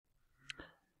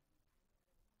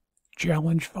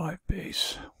Challenge 5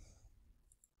 base.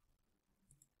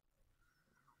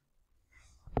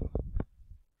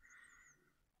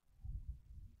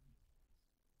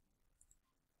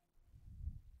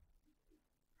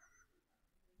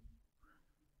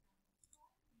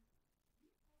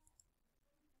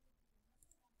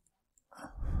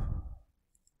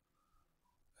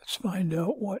 Let's find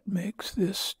out what makes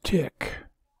this tick.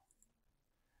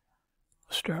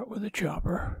 Let's start with a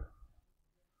chopper.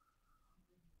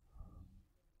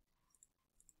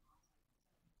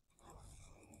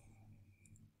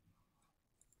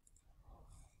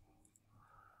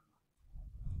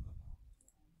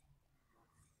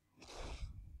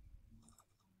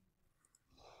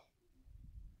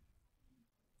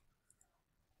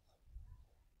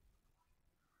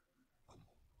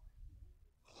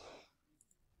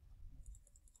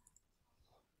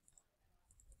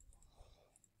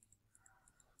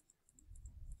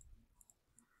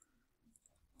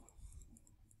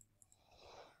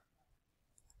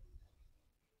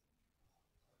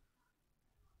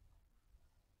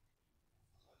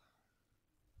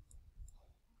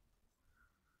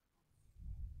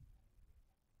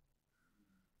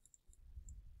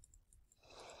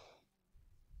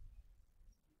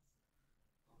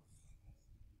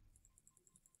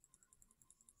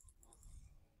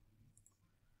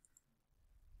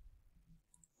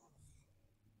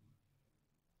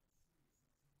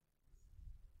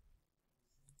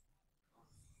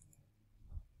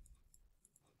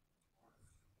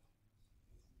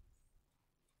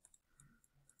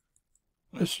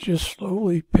 Let's just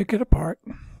slowly pick it apart.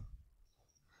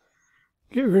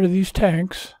 Get rid of these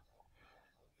tanks.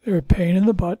 They're a pain in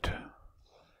the butt.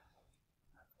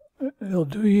 They'll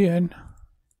do you in.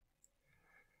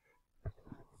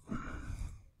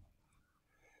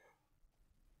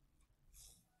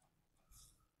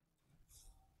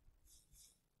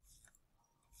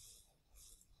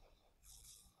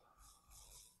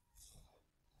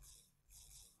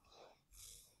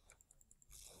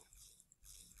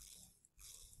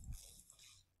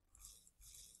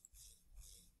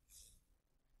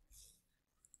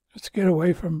 Let's get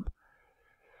away from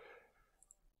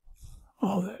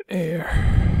all that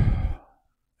air.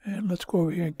 And let's go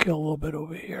over here and kill a little bit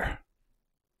over here.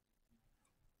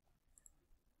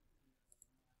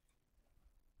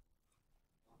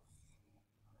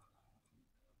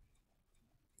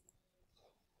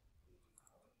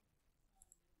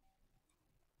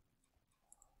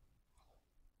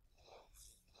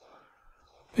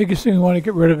 Biggest thing we want to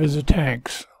get rid of is the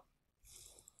tanks.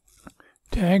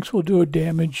 Tanks will do a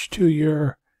damage to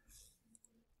your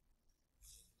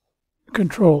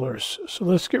controllers. So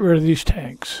let's get rid of these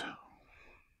tanks.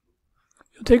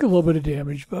 You'll take a little bit of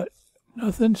damage, but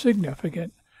nothing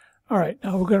significant. All right,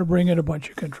 now we're going to bring in a bunch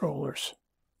of controllers.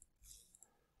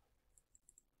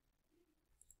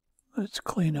 Let's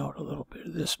clean out a little bit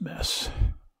of this mess.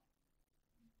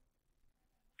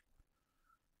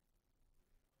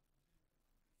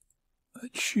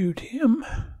 Let's shoot him.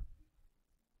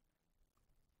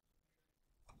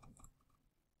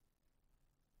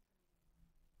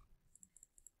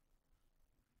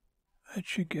 That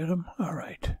should get him. All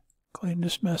right. Clean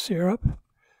this mess here up.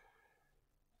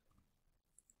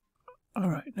 All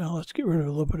right, now let's get rid of a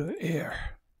little bit of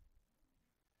air.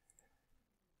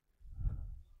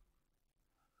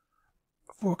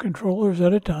 Four controllers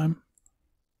at a time.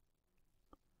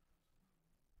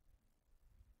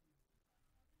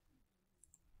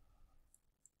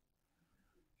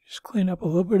 Just clean up a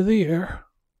little bit of the air.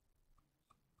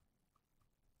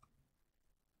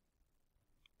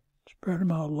 Spread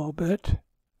them out a little bit.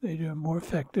 They do more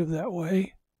effective that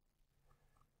way.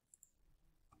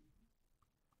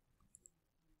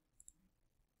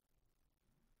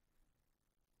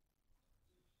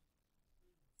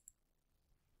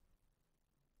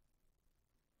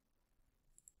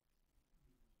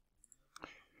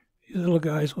 These little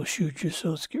guys will shoot you,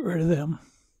 so let's get rid of them.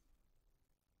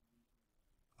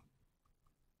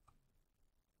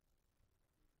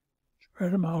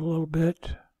 Spread them out a little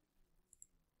bit.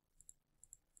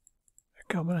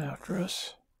 Coming after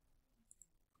us.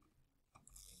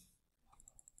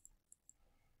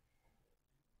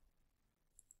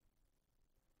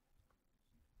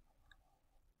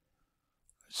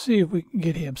 Let's see if we can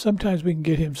get him. Sometimes we can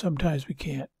get him, sometimes we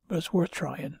can't, but it's worth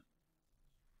trying.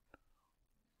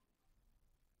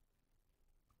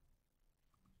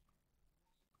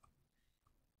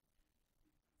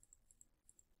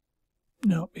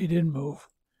 Nope, he didn't move.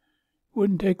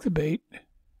 Wouldn't take the bait.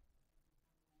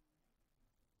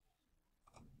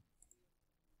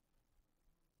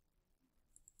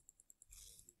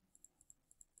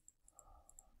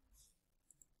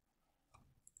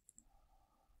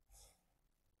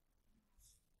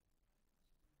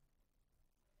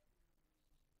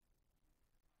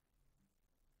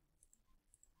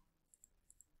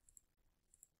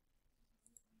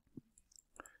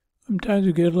 Sometimes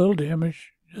we get a little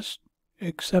damage. Just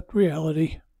accept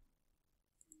reality.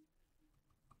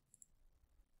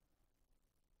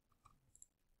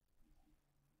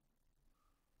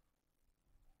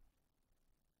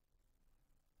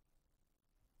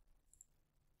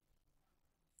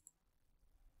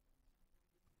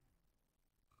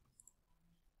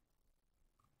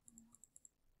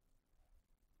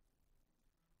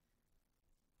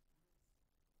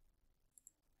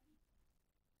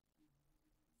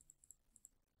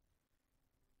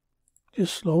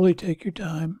 Just slowly take your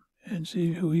time and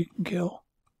see who you can kill.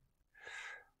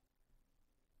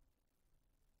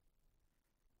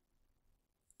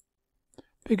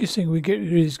 Biggest thing, we get rid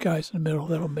of these guys in the middle.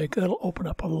 That'll open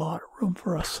up a lot of room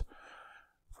for us,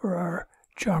 for our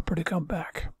chopper to come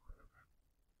back.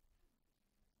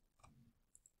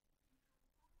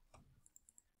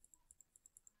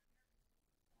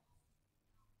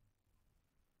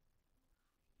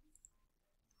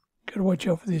 Gotta watch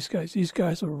out for these guys. These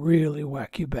guys will really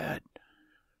whack you bad.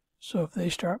 So if they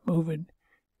start moving,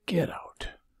 get out.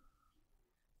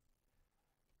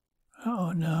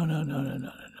 Oh, no, no, no, no, no, no, no,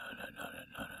 no, no,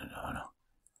 no, no, no.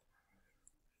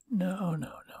 No, no, no, no, no,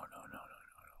 no, no.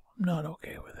 I'm not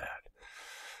okay with that.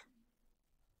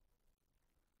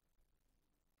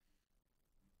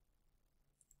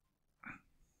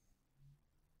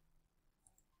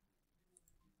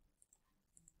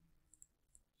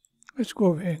 Let's go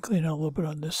over here and clean out a little bit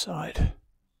on this side.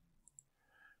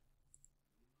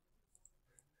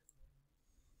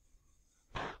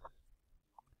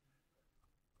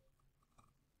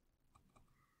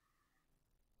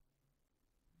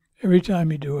 Every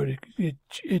time you do it,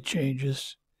 it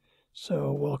changes.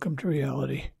 So welcome to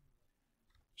reality.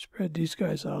 Spread these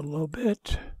guys out a little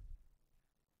bit.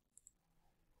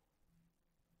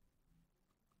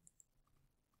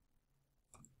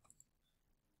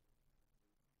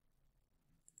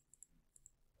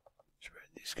 Spread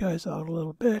these guys out a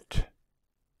little bit.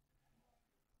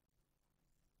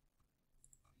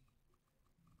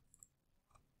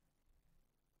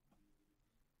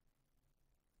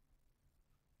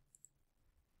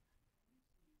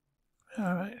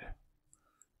 All right.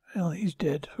 Well, he's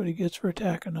dead. That's what he gets for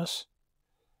attacking us.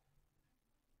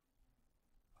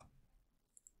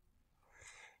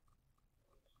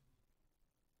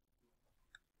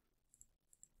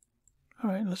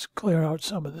 All right, let's clear out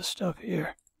some of this stuff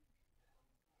here.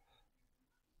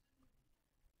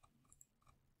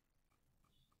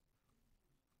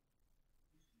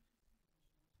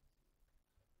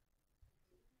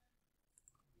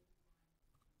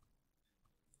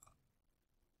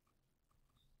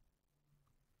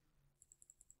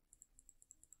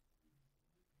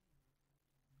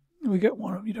 We get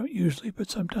one of them. You don't usually, but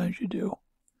sometimes you do.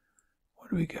 What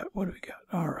do we got? What do we got?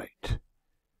 All right.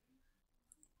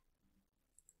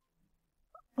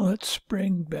 Let's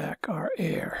bring back our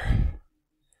air.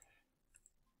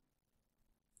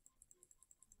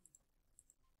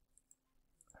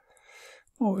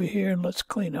 Over here, and let's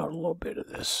clean out a little bit of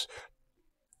this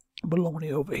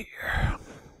baloney over here.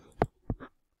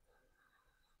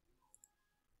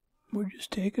 We're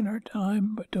just taking our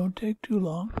time, but don't take too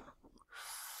long.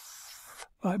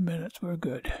 5 minutes, we're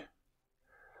good.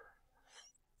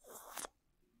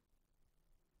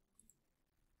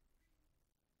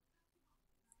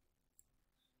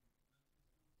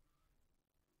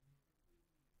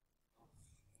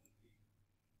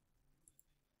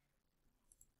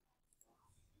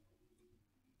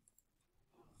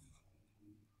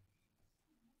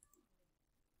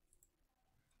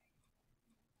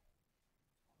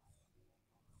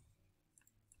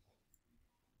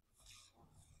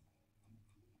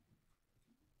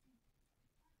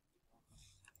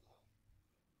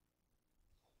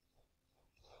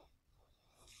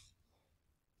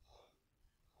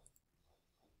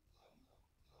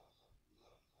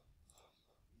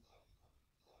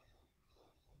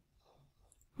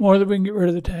 More that we can get rid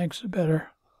of the tanks, the better.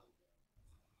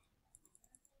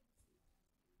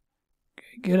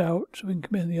 Okay, get out so we can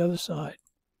come in the other side.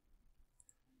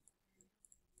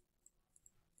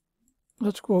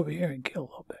 Let's go over here and kill a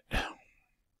little bit.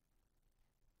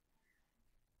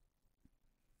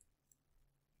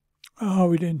 Oh,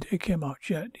 we didn't take him out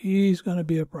yet. He's going to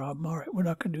be a problem. All right, we're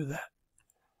not going to do that.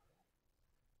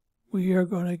 We are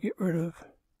going to get rid of...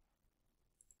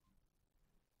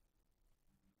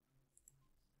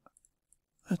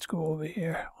 Let's go over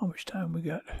here. How much time we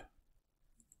got?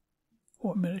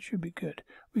 4 minutes should be good.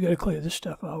 We got to clear this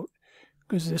stuff out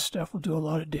because this stuff will do a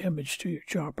lot of damage to your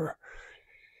chopper.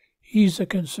 He's a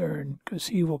concern because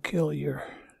he will kill your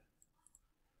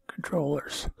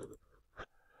controllers.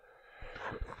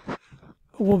 But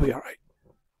we'll be all right.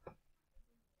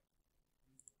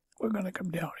 we're going to come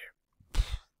down here,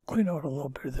 clean out a little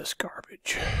bit of this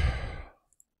garbage.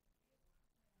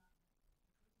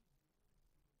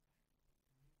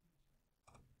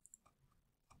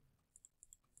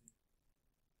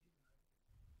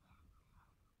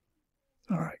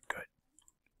 All right, good.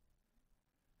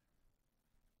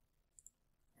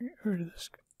 Get rid of this.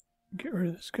 Get rid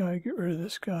of this guy. Get rid of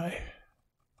this guy.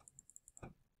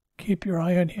 Keep your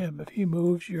eye on him. If he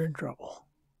moves, you're in trouble.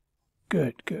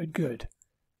 Good, good, good.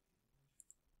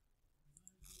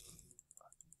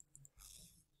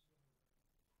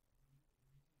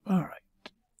 All right.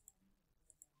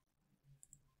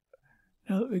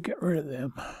 Now that we get rid of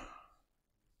them,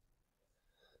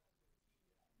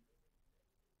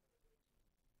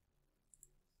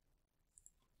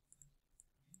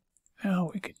 now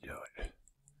we can do it.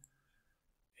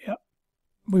 Yep.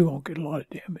 We won't get a lot of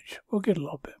damage. We'll get a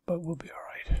little bit, but we'll be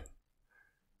all right.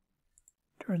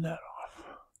 Turn that off.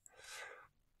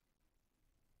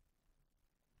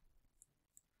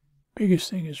 Biggest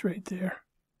thing is right there.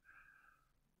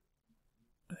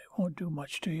 They won't do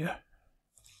much to you.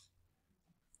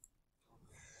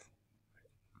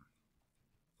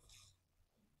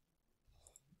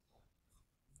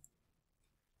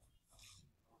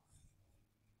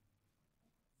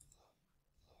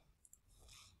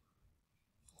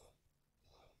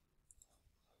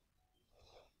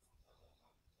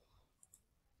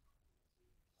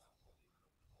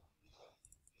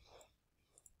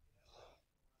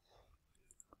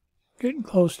 Getting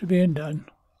close to being done.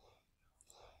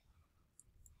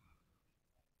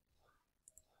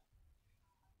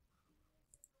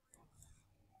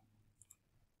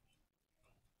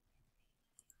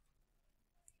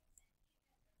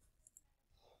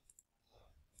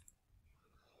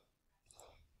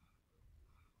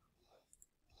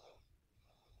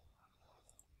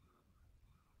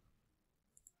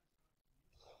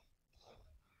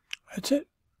 That's it.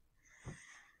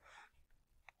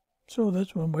 So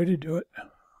that's one way to do it.